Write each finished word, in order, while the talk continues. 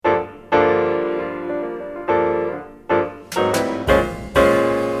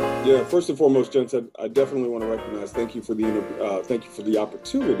Yeah, first and foremost, gents, I definitely want to recognize. Thank you for the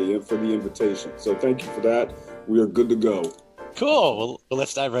opportunity and for the invitation. So thank you for that. We are good to go. Cool. Well,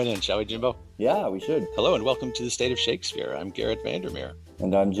 let's dive right in, shall we, Jimbo? Yeah, we should. Hello and welcome to the State of Shakespeare. I'm Garrett Vandermeer.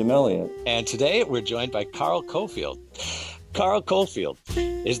 And I'm Jim Elliott. And today we're joined by Carl Cofield. Carl Cofield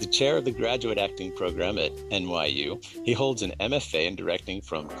is the chair of the graduate acting program at NYU. He holds an MFA in directing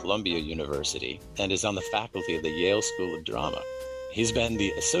from Columbia University and is on the faculty of the Yale School of Drama. He's been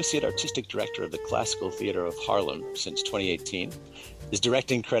the Associate Artistic Director of the Classical Theater of Harlem since 2018. His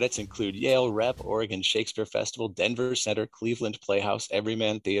directing credits include Yale Rep, Oregon Shakespeare Festival, Denver Center, Cleveland Playhouse,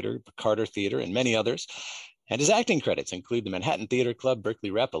 Everyman Theater, Carter Theater, and many others. And his acting credits include the Manhattan Theater Club,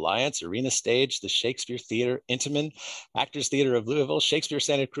 Berkeley Rep, Alliance, Arena Stage, the Shakespeare Theater, Intiman, Actors Theater of Louisville, Shakespeare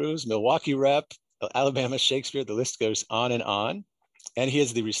Santa Cruz, Milwaukee Rep, Alabama Shakespeare, the list goes on and on. And he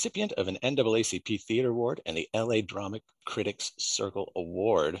is the recipient of an NAACP Theater Award and the LA Drama Critics Circle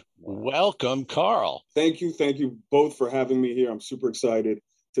Award. Welcome, Carl. Thank you both for having me here. I'm super excited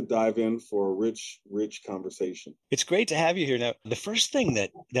to dive in for a rich conversation. It's great to have you here. Now, the first thing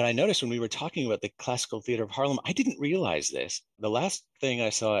that I noticed when we were talking about the Classical Theater of Harlem, I didn't realize this. The last thing I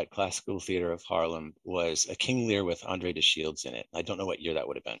saw at Classical Theater of Harlem was a King Lear with Andre de Shields in it. I don't know what year that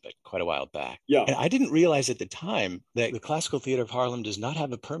would have been, but quite a while back. Yeah. And I didn't realize at the time that the Classical Theater of Harlem does not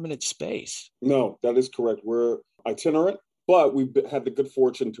have a permanent space. No, that is correct. We're itinerant, but we've had the good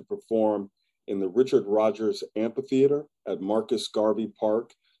fortune to perform in the Richard Rogers Amphitheater at Marcus Garvey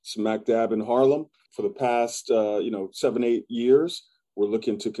Park, smack dab in Harlem, for the past 7-8 years. We're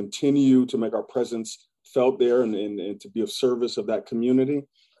looking to continue to make our presence felt there and to be of service of that community.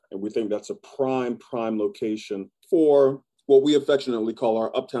 And we think that's a prime location for what we affectionately call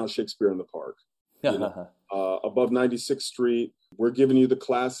our Uptown Shakespeare in the Park. Above 96th Street, we're giving you the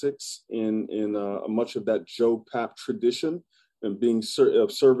classics in much of that Joe Papp tradition, and being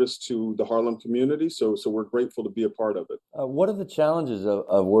of service to the Harlem community. So we're grateful to be a part of it. What are the challenges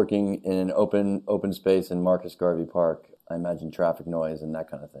of working in an open space in Marcus Garvey Park? I imagine traffic noise and that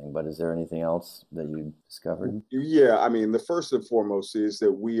kind of thing, but is there anything else that you discovered? Yeah, I mean, the first and foremost is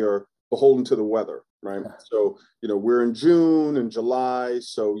that we are beholden to the weather, right? So, we're in June and July,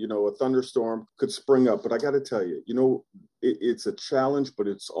 so, a thunderstorm could spring up. But I got to tell you, it's a challenge, but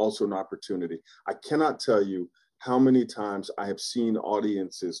it's also an opportunity. I cannot tell you how many times I have seen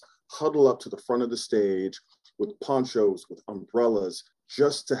audiences huddle up to the front of the stage with ponchos, with umbrellas,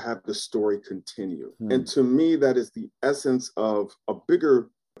 just to have the story continue. And to me, that is the essence of a bigger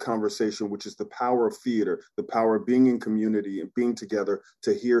conversation, which is the power of theater, the power of being in community and being together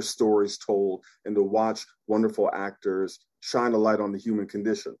to hear stories told and to watch wonderful actors shine a light on the human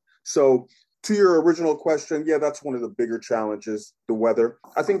condition. So to your original question, yeah, that's one of the bigger challenges, the weather.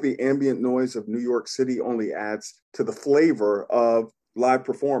 I think the ambient noise of New York City only adds to the flavor of live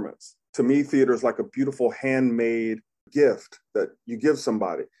performance. To me, theater is like a beautiful handmade gift that you give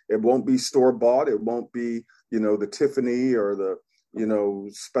somebody. It won't be store-bought. It won't be, the Tiffany or the,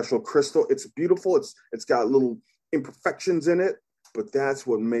 special crystal. It's beautiful. It's got little imperfections in it, but that's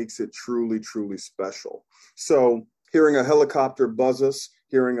what makes it truly, truly special. So hearing a helicopter buzz us,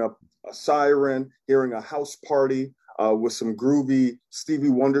 hearing a siren, hearing a house party with some groovy Stevie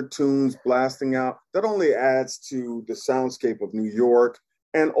Wonder tunes blasting out, that only adds to the soundscape of New York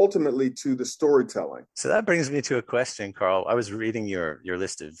and ultimately to the storytelling. So that brings me to a question, Carl. I was reading your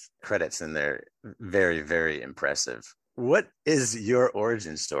list of credits and they're very, very impressive. What is your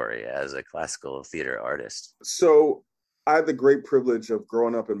origin story as a classical theater artist? So I had the great privilege of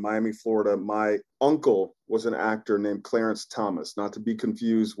growing up in Miami, Florida. My uncle was an actor named Clarence Thomas, not to be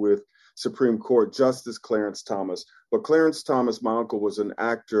confused with Supreme Court Justice Clarence Thomas. But Clarence Thomas, my uncle, was an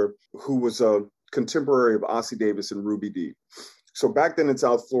actor who was a contemporary of Ossie Davis and Ruby Dee. So back then in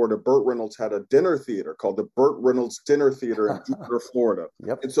South Florida, Burt Reynolds had a dinner theater called the Burt Reynolds Dinner Theater in Jupiter, Florida.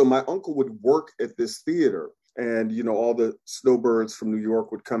 Yep. And so my uncle would work at this theater, and, all the snowbirds from New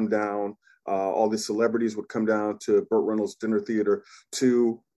York would come down. All the celebrities would come down to Burt Reynolds Dinner Theater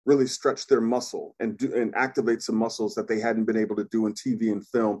to really stretch their muscle and activate some muscles that they hadn't been able to do in TV and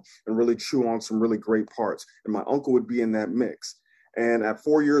film, and really chew on some really great parts. And my uncle would be in that mix. And at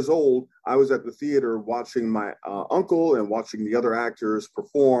 4 years old, I was at the theater watching my uncle and watching the other actors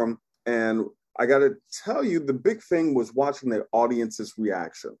perform. And I got to tell you, the big thing was watching the audience's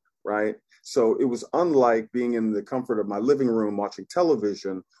reaction, right? So it was unlike being in the comfort of my living room watching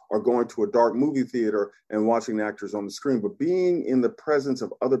television or going to a dark movie theater and watching the actors on the screen, but being in the presence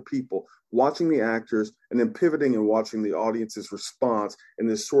of other people, watching the actors and then pivoting and watching the audience's response in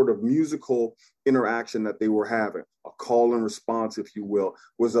this sort of musical interaction that they were having, a call and response, if you will,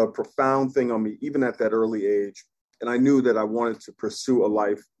 was a profound thing on me, even at that early age. And I knew that I wanted to pursue a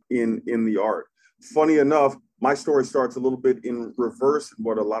life in the art. Funny enough, my story starts a little bit in reverse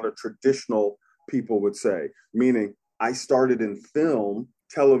what a lot of traditional people would say, meaning I started in film,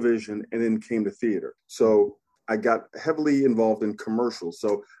 television, and then came to theater. So I got heavily involved in commercials.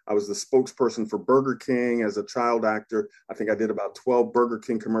 So I was the spokesperson for Burger King as a child actor. I think I did about 12 Burger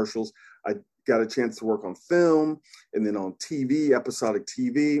King commercials. I got a chance to work on film and then on TV, episodic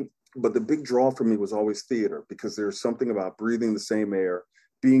TV. But the big draw for me was always theater, because there's something about breathing the same air,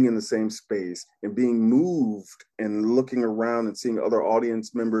 being in the same space, and being moved and looking around and seeing other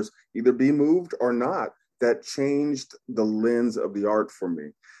audience members either be moved or not, that changed the lens of the art for me.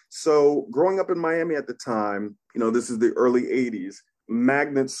 So growing up in Miami at the time, this is the early 80s,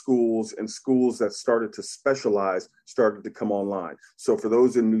 magnet schools and schools that started to specialize started to come online. So for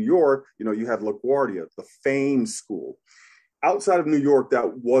those in New York, you had LaGuardia, the famed school. Outside of New York,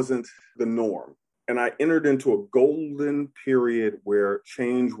 that wasn't the norm. And I entered into a golden period where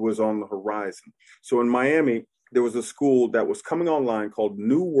change was on the horizon. So in Miami, there was a school that was coming online called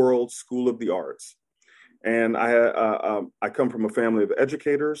New World School of the Arts. And I come from a family of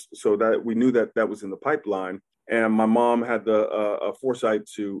educators, so that we knew that was in the pipeline. And my mom had the foresight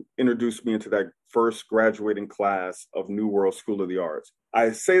to introduce me into that first graduating class of New World School of the Arts.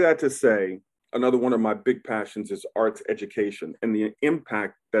 I say that to say, another one of my big passions is arts education and the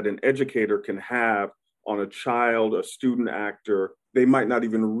impact that an educator can have on a child, a student actor. They might not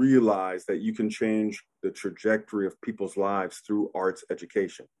even realize that you can change the trajectory of people's lives through arts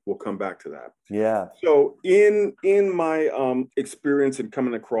education. We'll come back to that. Yeah. So in my experience in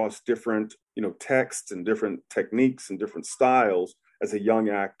coming across different, texts and different techniques and different styles as a young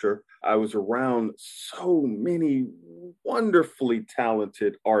actor, I was around so many wonderfully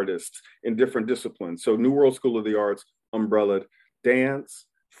talented artists in different disciplines. So New World School of the Arts umbrellaed dance,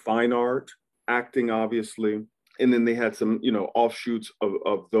 fine art, acting, obviously. And then they had some, offshoots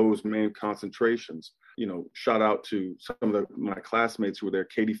of those main concentrations. Shout out to some of my classmates who were there,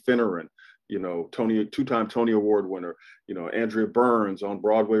 Katie Finneran, two-time Tony Award winner, Andrea Burns on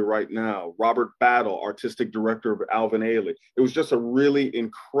Broadway right now, Robert Battle, artistic director of Alvin Ailey. It was just a really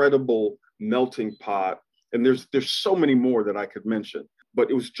incredible melting pot. And there's so many more that I could mention, but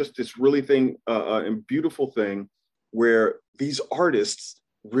it was just this really and beautiful thing where these artists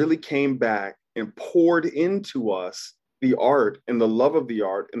really came back and poured into us the art and the love of the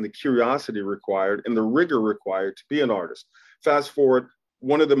art and the curiosity required and the rigor required to be an artist. Fast forward,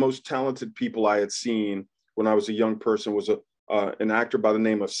 one of the most talented people I had seen when I was a young person was an actor by the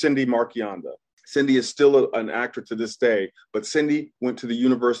name of Cindy Marchionda. Cindy is still an actor to this day, but Cindy went to the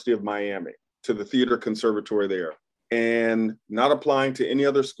University of Miami, to the theater conservatory there. And not applying to any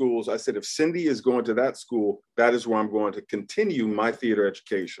other schools, I said, if Cindy is going to that school, that is where I'm going to continue my theater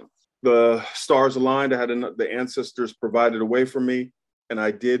education. The stars aligned. I had the ancestors provided a way for me, and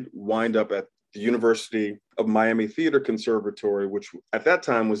I did wind up at the University of Miami Theater Conservatory, which at that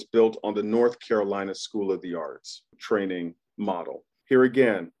time was built on the North Carolina School of the Arts training model. Here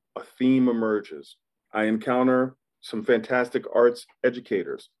again, a theme emerges. I encounter some fantastic arts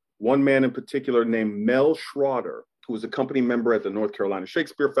educators. One man in particular named Mel Schroeder, who was a company member at the North Carolina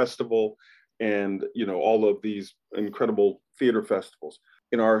Shakespeare Festival and, all of these incredible theater festivals.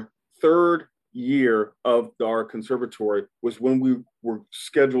 In our third year of our conservatory was when we were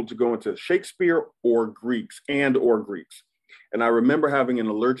scheduled to go into Shakespeare or Greeks. And I remember having an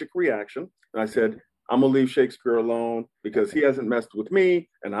allergic reaction. And I said, I'm going to leave Shakespeare alone because he hasn't messed with me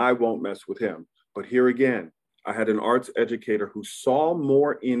and I won't mess with him. But here again, I had an arts educator who saw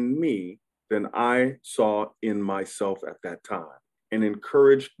more in me than I saw in myself at that time and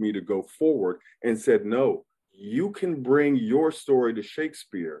encouraged me to go forward and said, no, you can bring your story to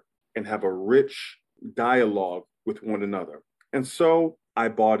Shakespeare and have a rich dialogue with one another. And so I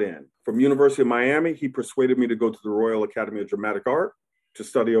bought in. From University of Miami, he persuaded me to go to the Royal Academy of Dramatic Art to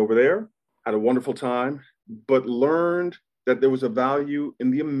study over there. Had a wonderful time, but learned that there was a value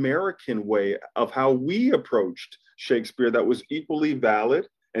in the American way of how we approached Shakespeare that was equally valid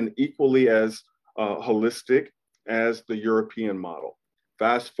and equally as holistic as the European model.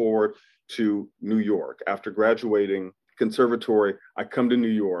 Fast forward to New York. After graduating conservatory, I come to New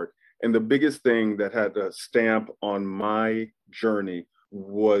York. And the biggest thing that had a stamp on my journey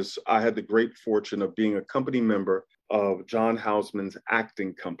was I had the great fortune of being a company member of John Houseman's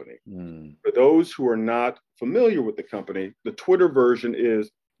acting company. For those who are not familiar with the company, the Twitter version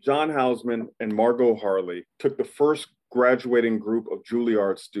is John Houseman and Margot Harley took the first graduating group of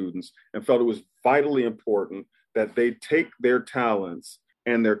Juilliard students and felt it was vitally important that they take their talents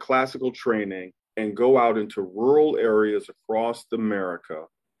and their classical training and go out into rural areas across America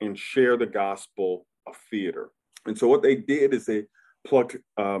and share the gospel of theater. And so what they did is they plucked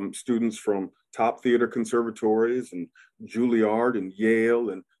students from top theater conservatories and Juilliard and Yale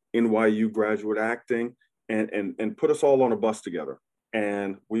and NYU graduate acting and put us all on a bus together.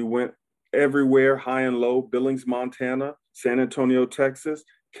 And we went everywhere, high and low: Billings, Montana, San Antonio, Texas,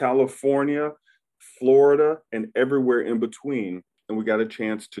 California, Florida, and everywhere in between. And we got a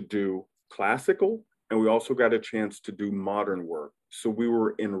chance to do classical, and we also got a chance to do modern work. So we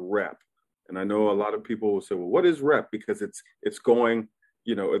were in rep. And I know a lot of people will say, well, what is rep? Because it's going,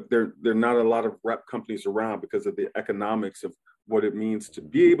 there are not a lot of rep companies around because of the economics of what it means to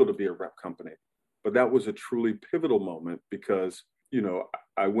be able to be a rep company. But that was a truly pivotal moment because,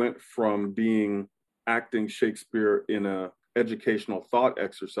 I went from acting Shakespeare in a educational thought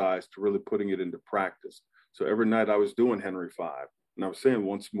exercise to really putting it into practice. So every night I was doing Henry V, and I was saying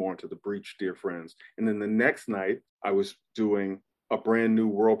once more into the breach, dear friends. And then the next night I was doing a brand new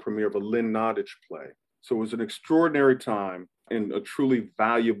world premiere of a Lynn Nottage play. So it was an extraordinary time and a truly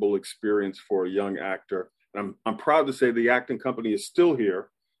valuable experience for a young actor. And I'm proud to say the acting company is still here.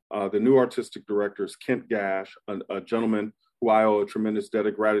 The new artistic director is Kent Gash, a gentleman who I owe a tremendous debt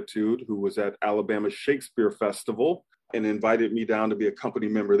of gratitude, who was at Alabama Shakespeare Festival and invited me down to be a company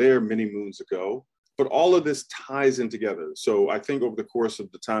member there many moons ago. But all of this ties in together. So I think over the course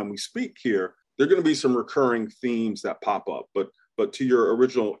of the time we speak here, there are going to be some recurring themes that pop up. But to your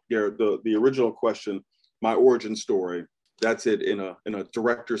original, Garrett, the original question, my origin story, that's it in a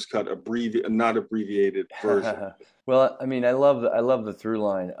director's cut, not abbreviated version. Well, I mean, I love the through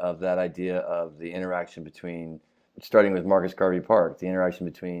line of that idea of the interaction between, starting with Marcus Garvey Park, the interaction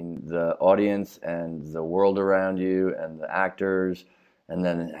between the audience and the world around you and the actors, and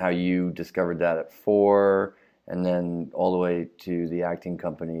then how you discovered that at 4, and then all the way to the acting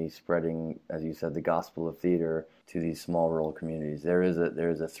company spreading, as you said, the gospel of theater to these small rural communities. There is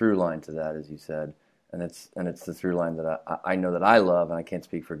a through line to that, as you said, and it's the through line that I know that I love, and I can't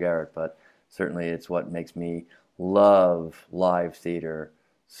speak for Garrett, but certainly it's what makes me love live theater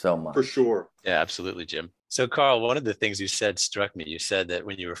so much. For sure. Yeah, absolutely, Jim. So, Carl, one of the things you said struck me. You said that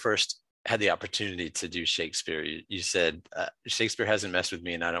when you were first had the opportunity to do Shakespeare, you said, Shakespeare hasn't messed with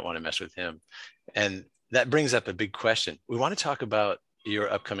me and I don't want to mess with him. And that brings up a big question. We want to talk about your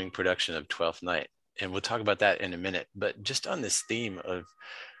upcoming production of Twelfth Night, and we'll talk about that in a minute. But just on this theme of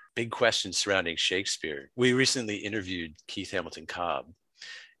big questions surrounding Shakespeare, we recently interviewed Keith Hamilton Cobb,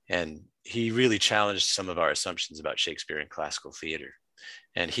 and he really challenged some of our assumptions about Shakespeare and classical theater.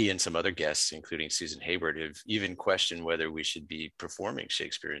 And he and some other guests, including Susan Hayward, have even questioned whether we should be performing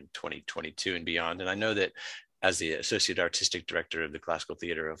Shakespeare in 2022 and beyond. And I know that as the Associate Artistic Director of the Classical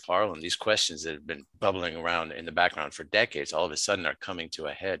Theater of Harlem, these questions that have been bubbling around in the background for decades, all of a sudden are coming to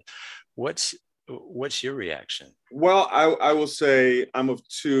a head. What's your reaction? Well, I will say I'm of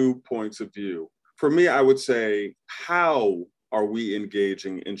 2 points of view. For me, I would say, how are we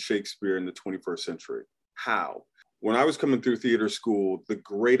engaging in Shakespeare in the 21st century? How? When I was coming through theater school, the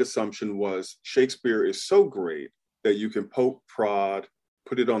great assumption was Shakespeare is so great that you can poke, prod,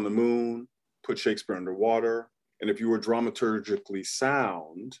 put it on the moon, put Shakespeare underwater, and if you were dramaturgically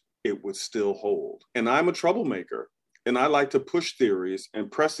sound, it would still hold. And I'm a troublemaker, and I like to push theories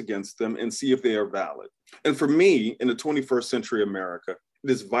and press against them and see if they are valid. And for me, in the 21st century America,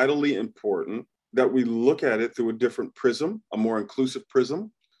 it is vitally important that we look at it through a different prism, a more inclusive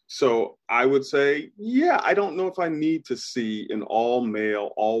prism. So I would say, yeah, I don't know if I need to see an all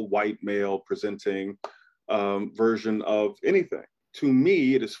male, all white male presenting version of anything. To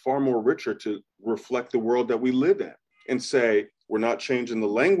me, it is far more richer to reflect the world that we live in and say, we're not changing the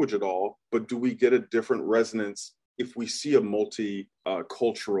language at all, but do we get a different resonance if we see a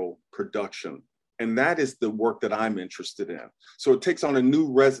multi-cultural production? And that is the work that I'm interested in. So it takes on a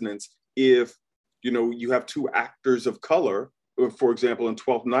new resonance if, you have 2 actors of color. For example, in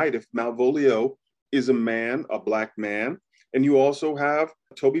Twelfth Night, if Malvolio is a man, a Black man, and you also have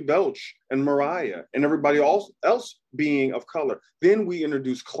Toby Belch and Mariah and everybody else being of color, then we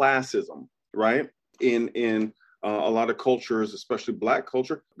introduce classism, right? In a lot of cultures, especially Black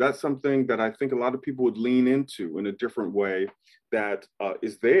culture. That's something that I think a lot of people would lean into in a different way that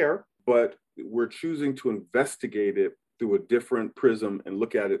is there, but we're choosing to investigate it through a different prism and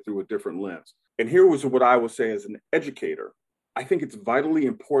look at it through a different lens. And here was what I would say as an educator. I think it's vitally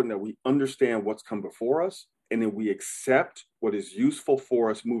important that we understand what's come before us, and then we accept what is useful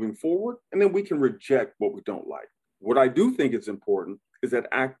for us moving forward, and then we can reject what we don't like. What I do think is important is that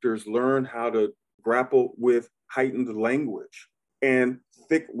actors learn how to grapple with heightened language and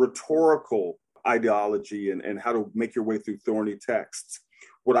thick rhetorical ideology and how to make your way through thorny texts.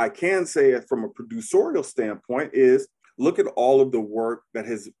 What I can say from a producerial standpoint is look at all of the work that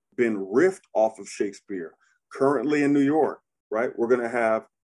has been riffed off of Shakespeare currently in New York. right? We're going to have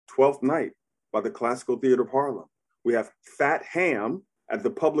Twelfth Night by the Classical Theater of Harlem. We have Fat Ham at the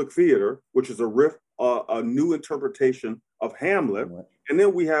Public Theater, which is a new interpretation of Hamlet. And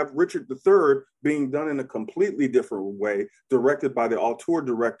then we have Richard III being done in a completely different way, directed by the auteur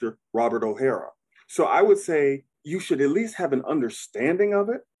director, Robert O'Hara. So I would say you should at least have an understanding of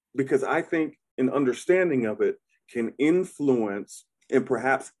it, because I think an understanding of it can influence and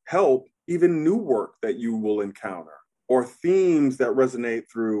perhaps help even new work that you will encounter, or themes that resonate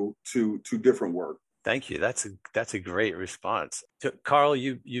through to different work. Thank you. That's a great response. So, Carl,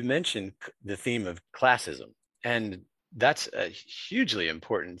 you mentioned the theme of classism, and that's a hugely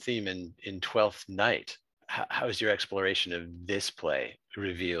important theme in Twelfth Night. How has your exploration of this play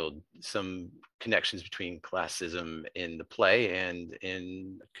revealed some connections between classism in the play and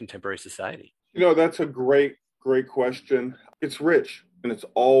in contemporary society? That's a great question. It's rich and it's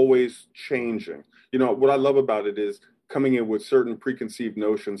always changing. What I love about it is coming in with certain preconceived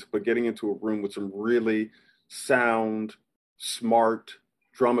notions, but getting into a room with some really sound, smart,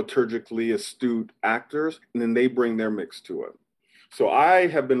 dramaturgically astute actors, and then they bring their mix to it. So I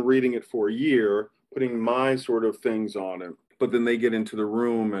have been reading it for a year, putting my sort of things on it, but then they get into the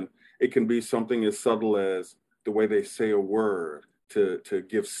room and it can be something as subtle as the way they say a word to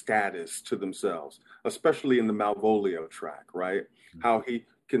give status to themselves, especially in the Malvolio track, right? How he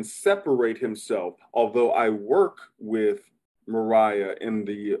can separate himself. Although I work with Mariah in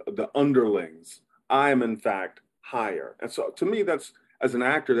the underlings, I am in fact higher. And so to me, that's, as an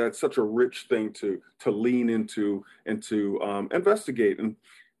actor, that's such a rich thing to lean into and to investigate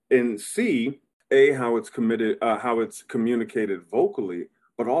and see how it's communicated vocally,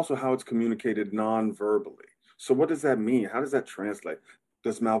 but also how it's communicated non-verbally. So what does that mean? How does that translate?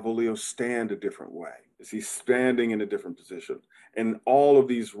 Does Malvolio stand a different way? Is he standing in a different position? And all of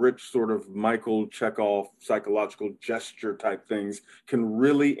these rich sort of Michael Chekhov psychological gesture type things can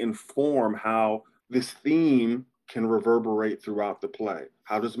really inform how this theme can reverberate throughout the play.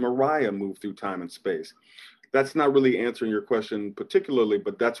 How does Mariah move through time and space? That's not really answering your question particularly,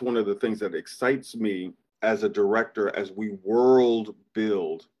 but that's one of the things that excites me as a director as we world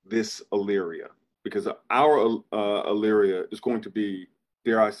build this Illyria. Because our Illyria is going to be,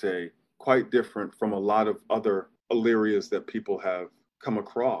 dare I say, quite different from a lot of other Illyrias that people have come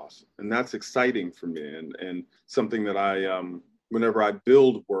across. And that's exciting for me and something that whenever I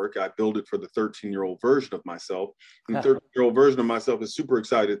build work, I build it for the 13-year-old version of myself. And the 13-year-old version of myself is super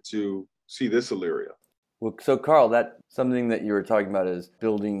excited to see this Illyria. Well, so Carl, that something that you were talking about is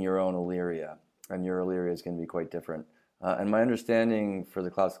building your own Illyria, and your Illyria is going to be quite different. And my understanding for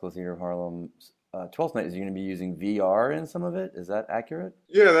the Classical Theater of Harlem, Twelfth Night, is you're going to be using VR in some of it. Is that accurate?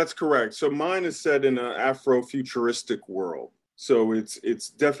 Yeah, that's correct. So mine is set in an Afro-futuristic world. So it's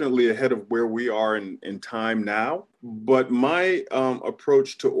definitely ahead of where we are in time now. But my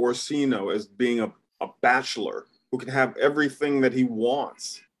approach to Orsino as being a bachelor who can have everything that he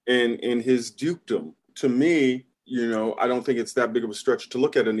wants in his dukedom, to me, I don't think it's that big of a stretch to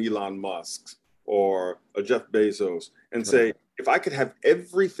look at an Elon Musk or a Jeff Bezos and say, if I could have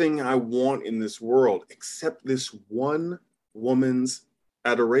everything I want in this world except this one woman's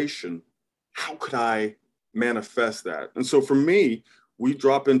adoration, how could I manifest that? And so for me, we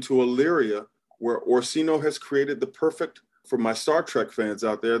drop into Illyria, where Orsino has created the perfect, for my Star Trek fans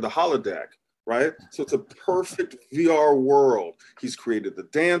out there, the holodeck, right? So it's a perfect VR world. He's created the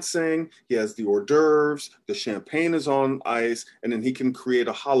dancing, he has the hors d'oeuvres, the champagne is on ice, and then he can create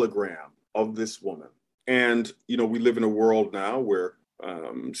a hologram of this woman. And, we live in a world now where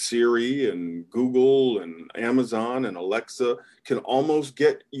Siri and Google and Amazon and Alexa can almost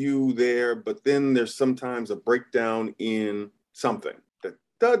get you there, but then there's sometimes a breakdown in something that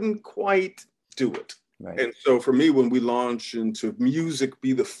doesn't quite do it. Right. And so for me, when we launch into music,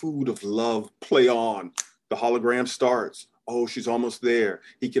 be the food of love, play on, the hologram starts. Oh, she's almost there.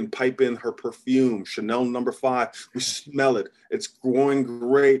 He can pipe in her perfume, Chanel No. 5. We smell it. It's growing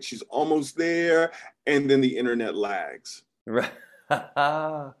great. She's almost there. And then the internet lags. Right.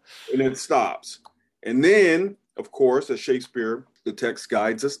 And it stops. And then, of course, as Shakespeare, the text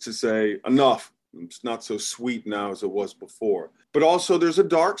guides us to say, enough. It's not so sweet now as it was before. But also there's a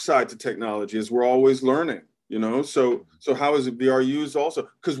dark side to technology, as we're always learning, So how is VR used also?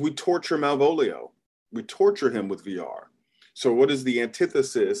 Because we torture Malvolio. We torture him with VR. So what is the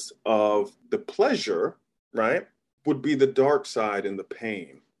antithesis of the pleasure, right, would be the dark side and the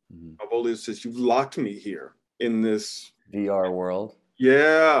pain. Mm-hmm. Malvolio says, you've locked me here in this VR world.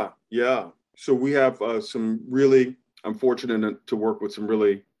 Yeah. So we have I'm fortunate to work with some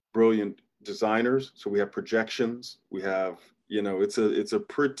really brilliant designers. So we have projections. We have, it's a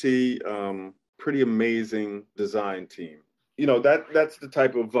pretty amazing design team. that's the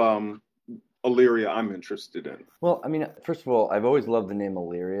type of Illyria I'm interested in. Well, I mean, first of all, I've always loved the name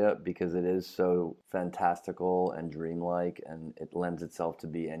Illyria because it is so fantastical and dreamlike, and it lends itself to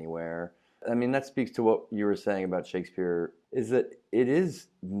be anywhere. I mean, that speaks to what you were saying about Shakespeare, is that it is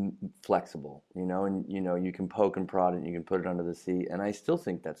flexible, and you can poke and prod it, and you can put it under the sea, and I still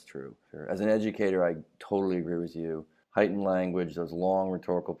think that's true. As an educator, I totally agree with you. Heightened language, those long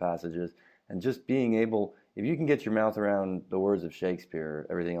rhetorical passages, and just being able, if you can get your mouth around the words of Shakespeare,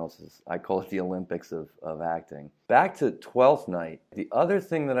 everything else is, I call it the Olympics of acting. Back to Twelfth Night, the other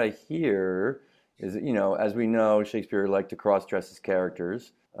thing that I hear is, as we know, Shakespeare liked to cross-dress his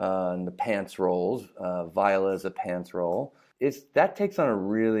characters, and the pants roles. Viola is a pants role. That takes on a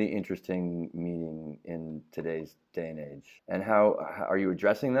really interesting meaning in today's day and age. And how are you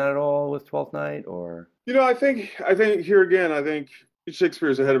addressing that at all with Twelfth Night, or? I think here again, I think Shakespeare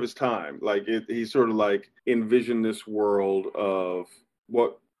is ahead of his time. Like he sort of like envisioned this world of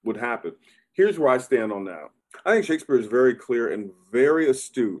what would happen. Here's where I stand on that. I think Shakespeare is very clear and very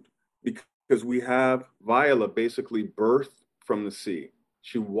astute because we have Viola basically birthed from the sea.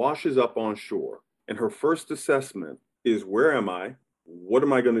 She washes up on shore, and her first assessment is, where am I? What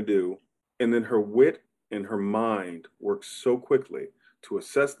am I going to do? And then her wit and her mind work so quickly to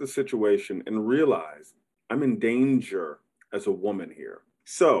assess the situation and realize I'm in danger as a woman here.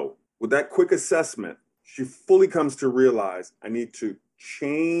 So with that quick assessment, she fully comes to realize I need to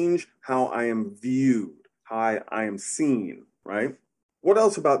change how I am viewed, how I am seen, right? What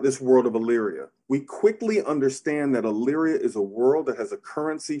else about this world of Illyria? We quickly understand that Illyria is a world that has a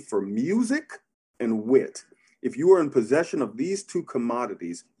currency for music and wit. If you are in possession of these two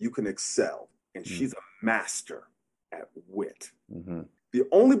commodities, you can excel. And she's a master at wit. Mm-hmm. The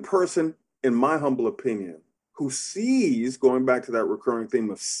only person, in my humble opinion, who sees, going back to that recurring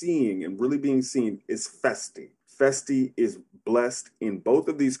theme of seeing and really being seen, is Feste. Feste is blessed in both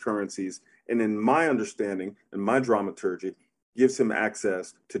of these currencies, and in my understanding and my dramaturgy, gives him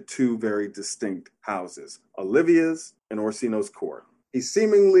access to two very distinct houses, Olivia's and Orsino's court. He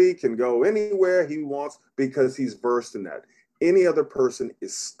seemingly can go anywhere he wants because he's versed in that. Any other person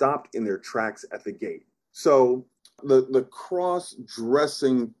is stopped in their tracks at the gate. So the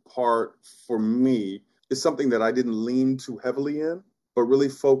cross-dressing part for me is something that I didn't lean too heavily in, but really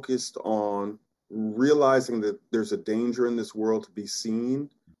focused on realizing that there's a danger in this world to be seen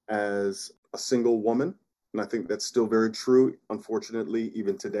as a single woman. And I think that's still very true, unfortunately,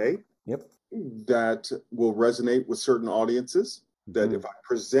 even today. Yep. That will resonate with certain audiences, that if I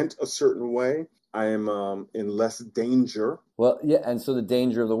present a certain way, I am in less danger. Well, yeah, and so the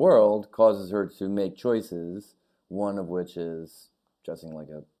danger of the world causes her to make choices, one of which is dressing like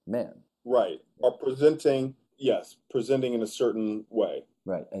a man. Right. Or presenting in a certain way.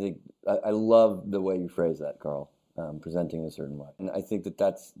 Right. I think I love the way you phrase that, Carl, presenting in a certain way. And I think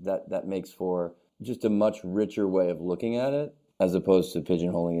that makes for just a much richer way of looking at it, as opposed to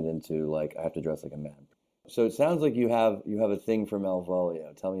pigeonholing it into, like, I have to dress like a man. So it sounds like you have a thing for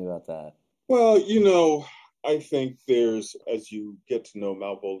Malvolio. Tell me about that. Well, I think there's, as you get to know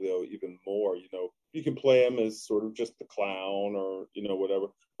Malvolio even more, you can play him as sort of just the clown or, whatever.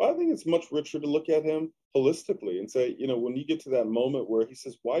 But I think it's much richer to look at him holistically and say, when you get to that moment where he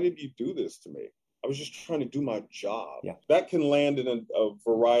says, why did you do this to me? I was just trying to do my job. Yeah. That can land in a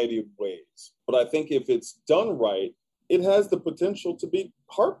variety of ways. But I think if it's done right, it has the potential to be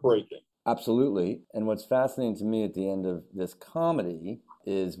heartbreaking. Absolutely. And what's fascinating to me at the end of this comedy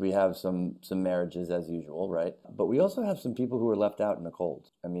is we have some marriages as usual, right? But we also have some people who are left out in the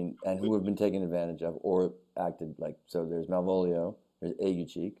cold. I mean, and who have been taken advantage of or acted like. So there's Malvolio, there's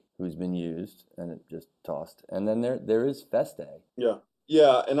Aguecheek, who's been used and just tossed. And then there is Feste. Yeah.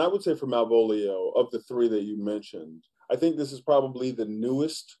 Yeah, and I would say for Malvolio, of the three that you mentioned, I think this is probably the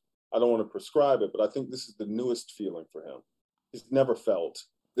newest. I don't want to prescribe it, but I think this is the newest feeling for him. He's never felt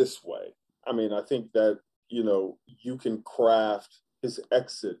this way. I mean, I think that, you can craft his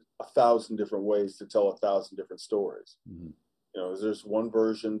exit 1,000 different ways to tell 1,000 different stories. Mm-hmm. Is there's one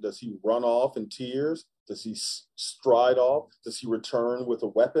version, does he run off in tears? Does he stride off? Does he return with a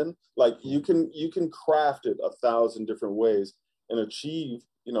weapon? Like you can craft it 1,000 different ways and achieve,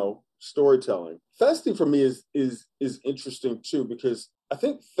 storytelling. Feste for me is interesting too, because I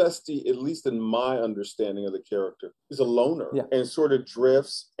think Feste, at least in my understanding of the character, is a loner and sort of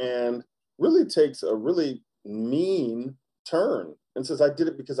drifts and really takes a really mean turn and says, I did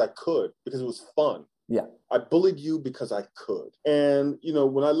it because I could, because it was fun. Yeah. I bullied you because I could. And,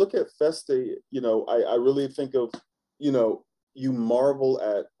 when I look at Feste, I really think of, you marvel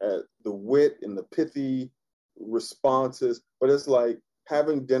at the wit and the pithy responses, but it's like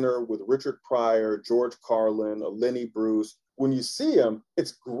having dinner with Richard Pryor, George Carlin, or Lenny Bruce, when you see him,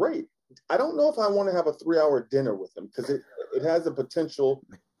 it's great. I don't know if I want to have a 3-hour dinner with him because it has the potential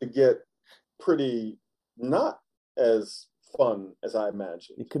to get pretty not as fun as I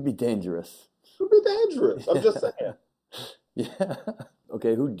imagined. It could be dangerous. It could be dangerous. I'm just saying. Yeah.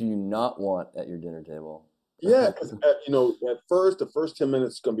 Okay, who do you not want at your dinner table? Yeah, because at first, the first 10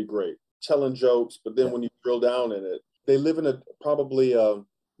 minutes is going to be great, telling jokes, but then when you drill down in it, they live in a probably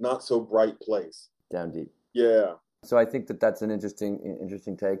not so bright place. Down deep. Yeah. So I think that's an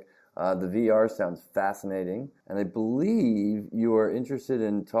interesting take. The VR sounds fascinating, and I believe you are interested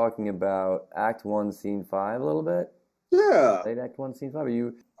in talking about Act 1, Scene 5 a little bit. Yeah. Late Act 1, Scene 5. Are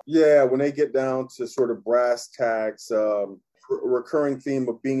you? Yeah, when they get down to sort of brass tacks, recurring theme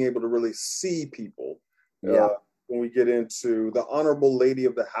of being able to really see people. Yeah. When we get into the honorable lady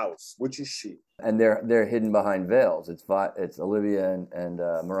of the house, which is she? And they're hidden behind veils. It's Olivia and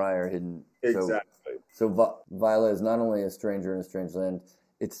Mariah are hidden. Exactly. So Viola is not only a stranger in a strange land.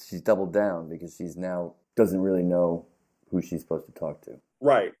 She's doubled down because she's now doesn't really know who she's supposed to talk to.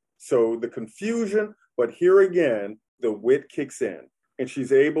 Right. So the confusion, but here again, the wit kicks in, and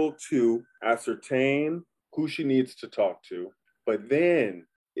she's able to ascertain who she needs to talk to. But then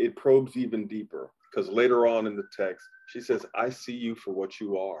it probes even deeper because later on in the text, she says, "I see you for what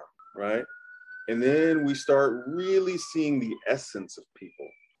you are," right? And then we start really seeing the essence of people.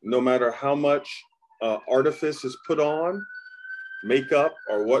 No matter how much artifice is put on, makeup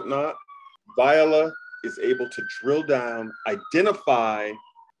or whatnot, Viola is able to drill down, identify,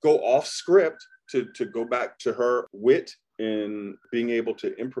 go off script to go back to her wit in being able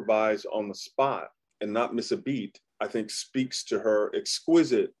to improvise on the spot and not miss a beat, I think speaks to her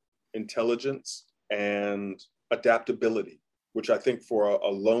exquisite intelligence and adaptability, which I think for a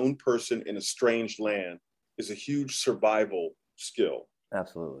lone person in a strange land is a huge survival skill.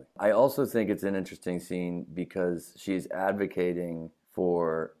 Absolutely. I also think it's an interesting scene because she's advocating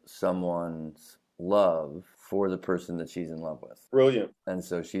for someone's love for the person that she's in love with. Brilliant. And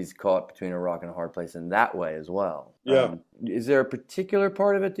so she's caught between a rock and a hard place in that way as well. Yeah. Is there a particular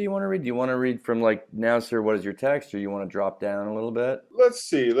part of it that you want to read? Do you want to read from like, now, sir, what is your text? Or you want to drop down a little bit? Let's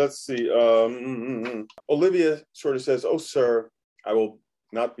see. Olivia sort of says, "Oh, sir, I will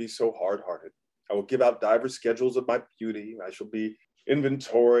not be so hard-hearted. I will give out divers schedules of my beauty. I shall be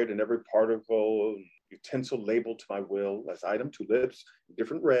inventoried and every particle, utensil labeled to my will as item to lips,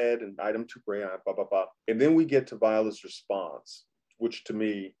 different red, and item to gray, blah, blah, blah." And then we get to Viola's response, which to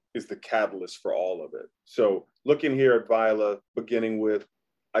me is the catalyst for all of it. So looking here at Viola, beginning with,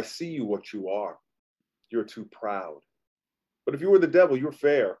 "I see you what you are. You're too proud. But if you were the devil, you're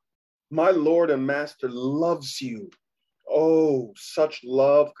fair. My Lord and Master loves you. Oh, such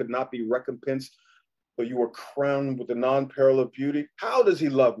love could not be recompensed, but you were crowned with the non-parallel beauty. How does he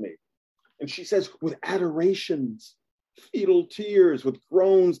love me?" And she says, "With adorations, fetal tears, with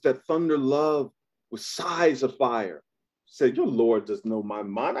groans that thunder love, with sighs of fire." Said, "Your Lord does know my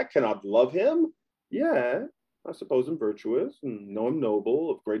mind. I cannot love him. Yeah, I suppose him virtuous, and know him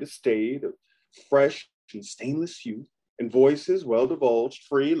noble, of great estate, of fresh and stainless youth, and voices well divulged,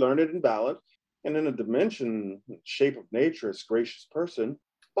 free, learned, and balanced, and in a dimension, shape of nature, as gracious person.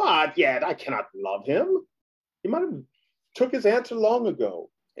 But yet I cannot love him. He might have took his answer long ago."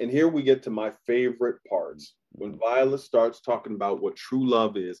 And here we get to my favorite parts, when Viola starts talking about what true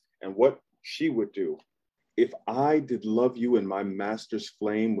love is and what she would do. "If I did love you in my master's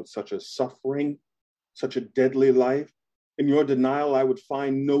flame with such a suffering, such a deadly life, in your denial I would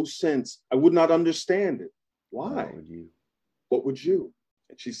find no sense. I would not understand it. Why? What would you? What would you?"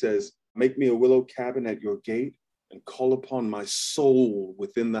 And she says, "Make me a willow cabin at your gate and call upon my soul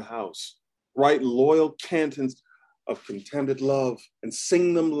within the house. Write loyal cantons of contented love and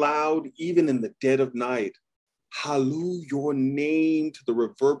sing them loud even in the dead of night. Halloo your name to the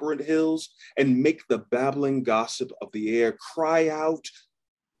reverberant hills and make the babbling gossip of the air cry out,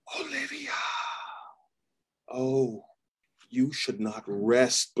 Olivia. Oh, you should not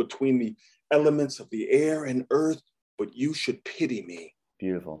rest between the elements of the air and earth, but you should pity me."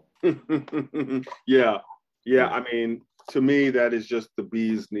 Beautiful. Yeah. I mean, to me, that is just the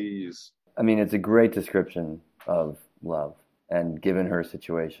bee's knees. I mean, it's a great description of love, and given her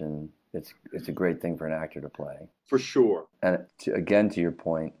situation, it's a great thing for an actor to play. For sure. And again, to your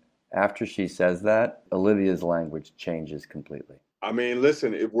point, after she says that, Olivia's language changes completely. I mean,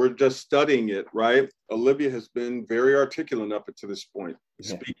 listen, if we're just studying it, right? Olivia has been very articulate up to this point,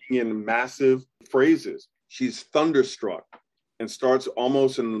 speaking in massive phrases. She's thunderstruck and starts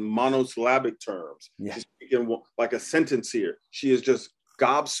almost in monosyllabic terms. Yeah. She's speaking like a sentence here. She is just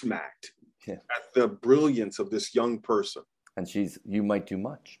gobsmacked at the brilliance of this young person. And you might do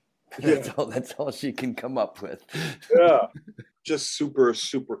much. Yeah. That's all she can come up with. Yeah. Just super,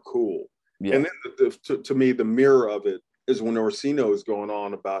 super cool. Yeah. And then to me, the mirror of it is when Orsino is going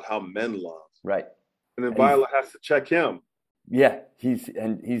on about how men love. Right. And then And Viola has to check him. yeah, he's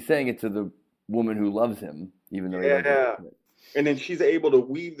saying it to the woman who loves him, even though he doesn't. Yeah. And then she's able to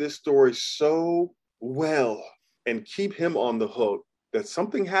weave this story so well and keep him on the hook that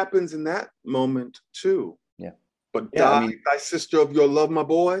something happens in that moment too. Yeah. But Yeah, thy sister of your love, my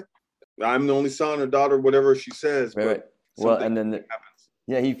boy. I'm the only son or daughter, whatever she says. right. But Right. Well, and then happens.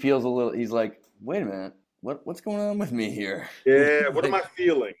 yeah, he feels a little. He's like, wait a minute, what's going on with me here? Yeah. What like, am I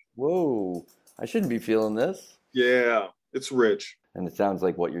feeling? Whoa, I shouldn't be feeling this. Yeah. It's rich. And it sounds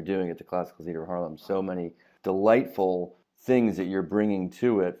like what you're doing at the Classical Theater of Harlem. So many delightful things that you're bringing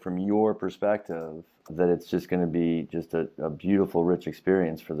to it from your perspective that it's just going to be just a beautiful, rich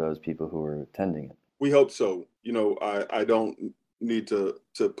experience for those people who are attending it. We hope so. I don't need to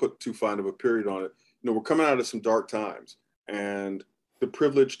put too fine of a period on it. We're coming out of some dark times, and the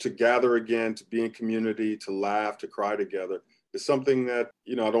privilege to gather again, to be in community, to laugh, to cry together is something that,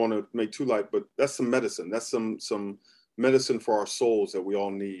 I don't want to make too light, but that's some medicine. That's some medicine for our souls that we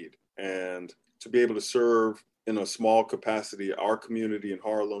all need. And to be able to serve in a small capacity, our community in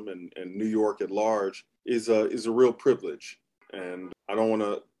Harlem and New York at large is a real privilege. And I don't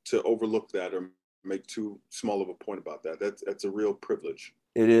want to overlook that or make too small of a point about that. That's a real privilege.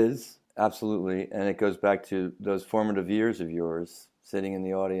 It is, absolutely. And it goes back to those formative years of yours, sitting in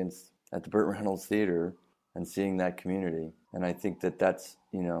the audience at the Burt Reynolds Theater and seeing that community. And I think that that's,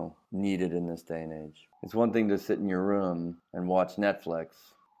 needed in this day and age. It's one thing to sit in your room and watch Netflix.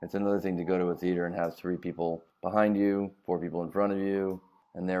 It's another thing to go to a theater and have 3 people behind you, 4 people in front of you,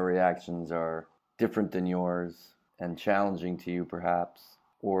 and their reactions are different than yours and challenging to you perhaps,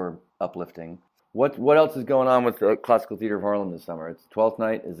 or uplifting. What else is going on with the Classical Theater of Harlem this summer? It's 12th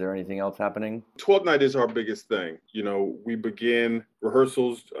night. Is there anything else happening? 12th night is our biggest thing. We begin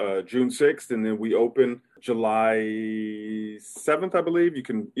rehearsals June 6th, and then we open July 7th, I believe. You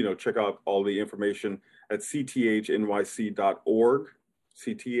can, check out all the information at cthnyc.org,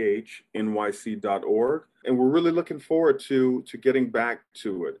 cthnyc.org. And we're really looking forward to getting back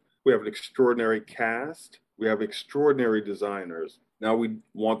to it. We have an extraordinary cast. We have extraordinary designers. Now we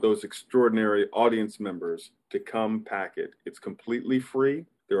want those extraordinary audience members to come pack it. It's completely free.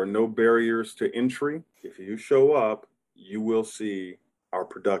 There are no barriers to entry. If you show up, you will see our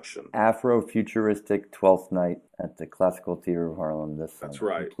production. Afro-futuristic 12th night at the Classical Theater of Harlem this summer. That's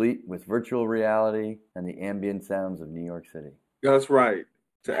right. Complete with virtual reality and the ambient sounds of New York City. That's right.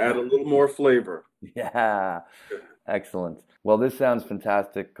 To add a little more flavor. Yeah. Excellent. Well, this sounds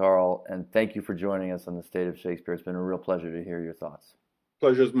fantastic, Carl, and thank you for joining us on The State of Shakespeare. It's been a real pleasure to hear your thoughts.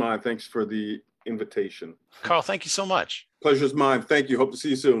 Pleasure's mine. Thanks for the invitation. Carl, thank you so much. Pleasure's mine. Thank you. Hope to see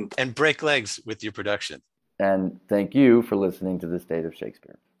you soon. And break legs with your production. And thank you for listening to The State of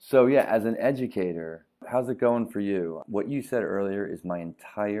Shakespeare. So yeah, as an educator, how's it going for you? What you said earlier is my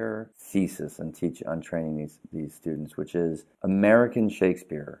entire thesis on training these students, which is American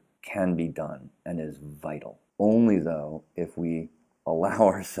Shakespeare can be done and is vital. Only, though, if we allow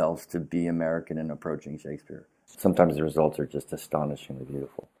ourselves to be American in approaching Shakespeare. Sometimes the results are just astonishingly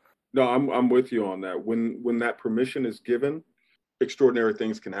beautiful. No, I'm with you on that. When that permission is given, extraordinary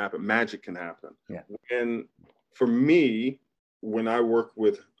things can happen. Magic can happen. Yeah. And for me, when I work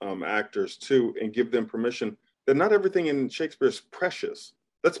with actors too and give them permission, that not everything in Shakespeare is precious.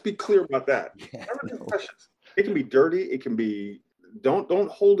 Let's be clear about that. Yeah, Everything's precious. It can be dirty. It can be. Don't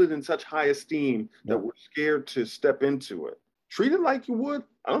hold it in such high esteem that we're scared to step into it. Treat it like you would.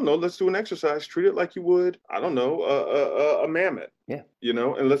 I don't know. Let's do an exercise. Treat it like you would. I don't know, a mammoth. Yeah.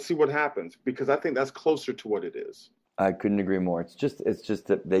 And let's see what happens, because I think that's closer to what it is. I couldn't agree more. It's just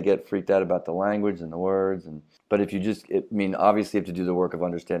that they get freaked out about the language and the words, but if you obviously you have to do the work of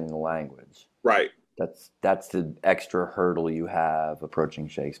understanding the language. Right. That's the extra hurdle you have approaching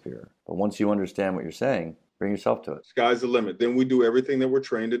Shakespeare. But once you understand what you're saying, bring yourself to it. Sky's the limit. Then we do everything that we're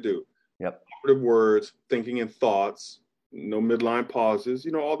trained to do. Yep. Operative words, thinking in thoughts, no midline pauses,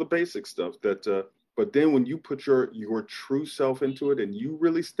 all the basic stuff that, but then when you put your true self into it and you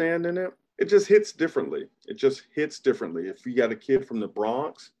really stand in it, it just hits differently. It just hits differently. If you got a kid from the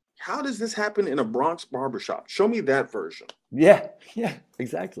Bronx, how does this happen in a Bronx barbershop? Show me that version. Yeah,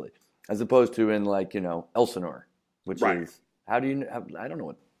 exactly. As opposed to in Elsinore, which is, how do you, I don't know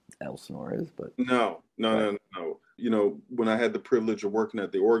what Elsinore is, but. No. When I had the privilege of working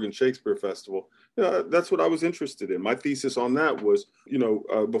at the Oregon Shakespeare Festival, that's what I was interested in. My thesis on that was,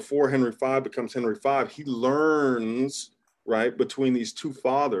 before Henry V becomes Henry V, he learns, right, between these two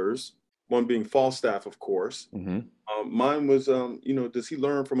fathers, one being Falstaff, of course. Mm-hmm. Mine was, does he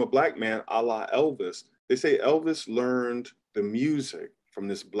learn from a black man a la Elvis? They say Elvis learned the music from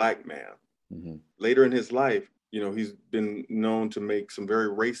this black man. Mm-hmm. Later in his life, he's been known to make some very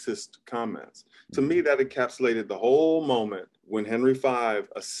racist comments. Mm-hmm. To me, that encapsulated the whole moment when Henry V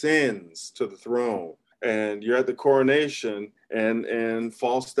ascends to the throne, and you're at the coronation, and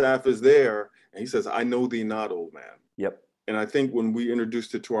Falstaff is there, and he says, "I know thee not, old man." Yep. And I think when we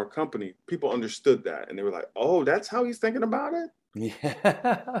introduced it to our company, people understood that, and they were like, "Oh, that's how he's thinking about it."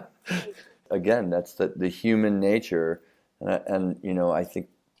 Yeah. Again, that's the human nature, and I think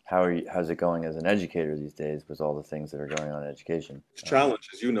how's it going as an educator these days with all the things that are going on in education? It's a challenge,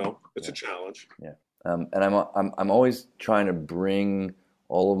 as you know. It's a challenge. Yeah. And I'm always trying to bring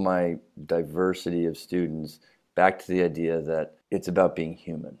all of my diversity of students back to the idea that it's about being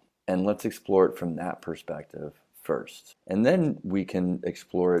human, and let's explore it from that perspective first, and then we can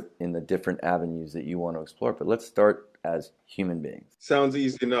explore it in the different avenues that you want to explore. But let's start as human beings. Sounds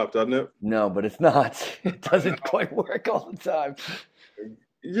easy enough, doesn't it? No, but it's not. It doesn't quite work all the time.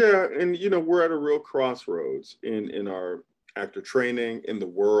 Yeah, and we're at a real crossroads in our actor training, in the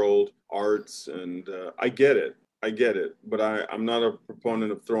world, arts, and I get it, but I'm not a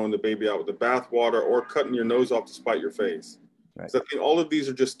proponent of throwing the baby out with the bathwater or cutting your nose off to spite your face. Right. So I think all of these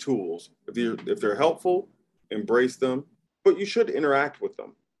are just tools. If they're helpful, embrace them, but you should interact with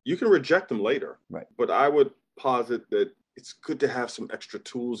them. You can reject them later, right? But I would posit that it's good to have some extra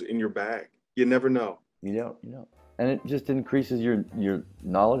tools in your bag. You never know. You don't. And it just increases your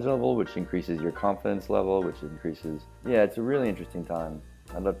knowledge level, which increases your confidence level, which increases... Yeah, it's a really interesting time.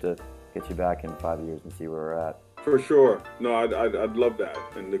 I'd love to get you back in 5 years and see where we're at. For sure. No, I'd love that.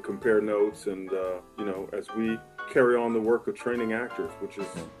 And to compare notes and, as we carry on the work of training actors, which is,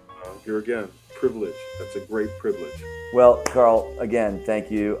 here again, privilege. That's a great privilege. Well, Carl, again,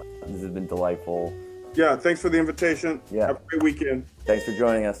 thank you. This has been delightful. Yeah, thanks for the invitation. Yeah. Have a great weekend. Thanks for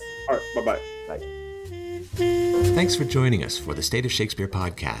joining us. All right, bye-bye. Bye. Thanks for joining us for the State of Shakespeare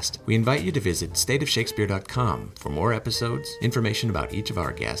podcast. We invite you to visit stateofshakespeare.com for more episodes, information about each of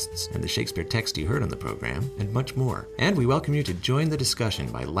our guests, and the Shakespeare text you heard on the program, and much more. And we welcome you to join the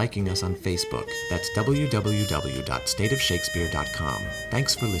discussion by liking us on Facebook. That's www.stateofshakespeare.com.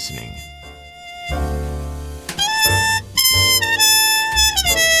 Thanks for listening.